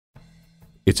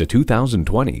It's a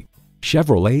 2020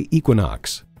 Chevrolet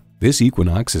Equinox. This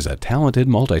Equinox is a talented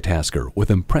multitasker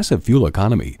with impressive fuel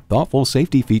economy, thoughtful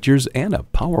safety features, and a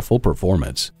powerful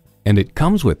performance. And it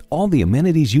comes with all the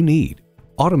amenities you need: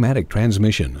 automatic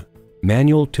transmission,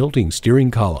 manual tilting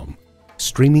steering column,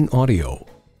 streaming audio,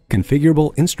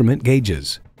 configurable instrument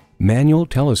gauges, manual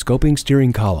telescoping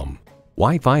steering column,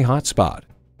 Wi-Fi hotspot,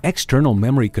 external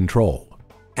memory control,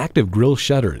 active grille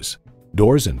shutters,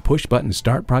 doors and push-button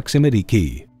start proximity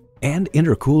key, and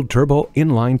intercooled turbo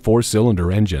inline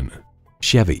 4-cylinder engine.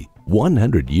 Chevy,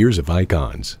 100 years of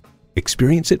icons.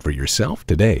 Experience it for yourself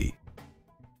today.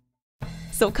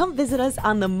 So come visit us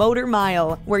on the Motor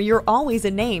Mile, where you're always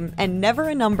a name and never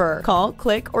a number. Call,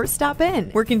 click, or stop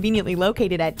in. We're conveniently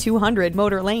located at 200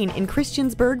 Motor Lane in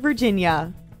Christiansburg,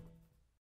 Virginia.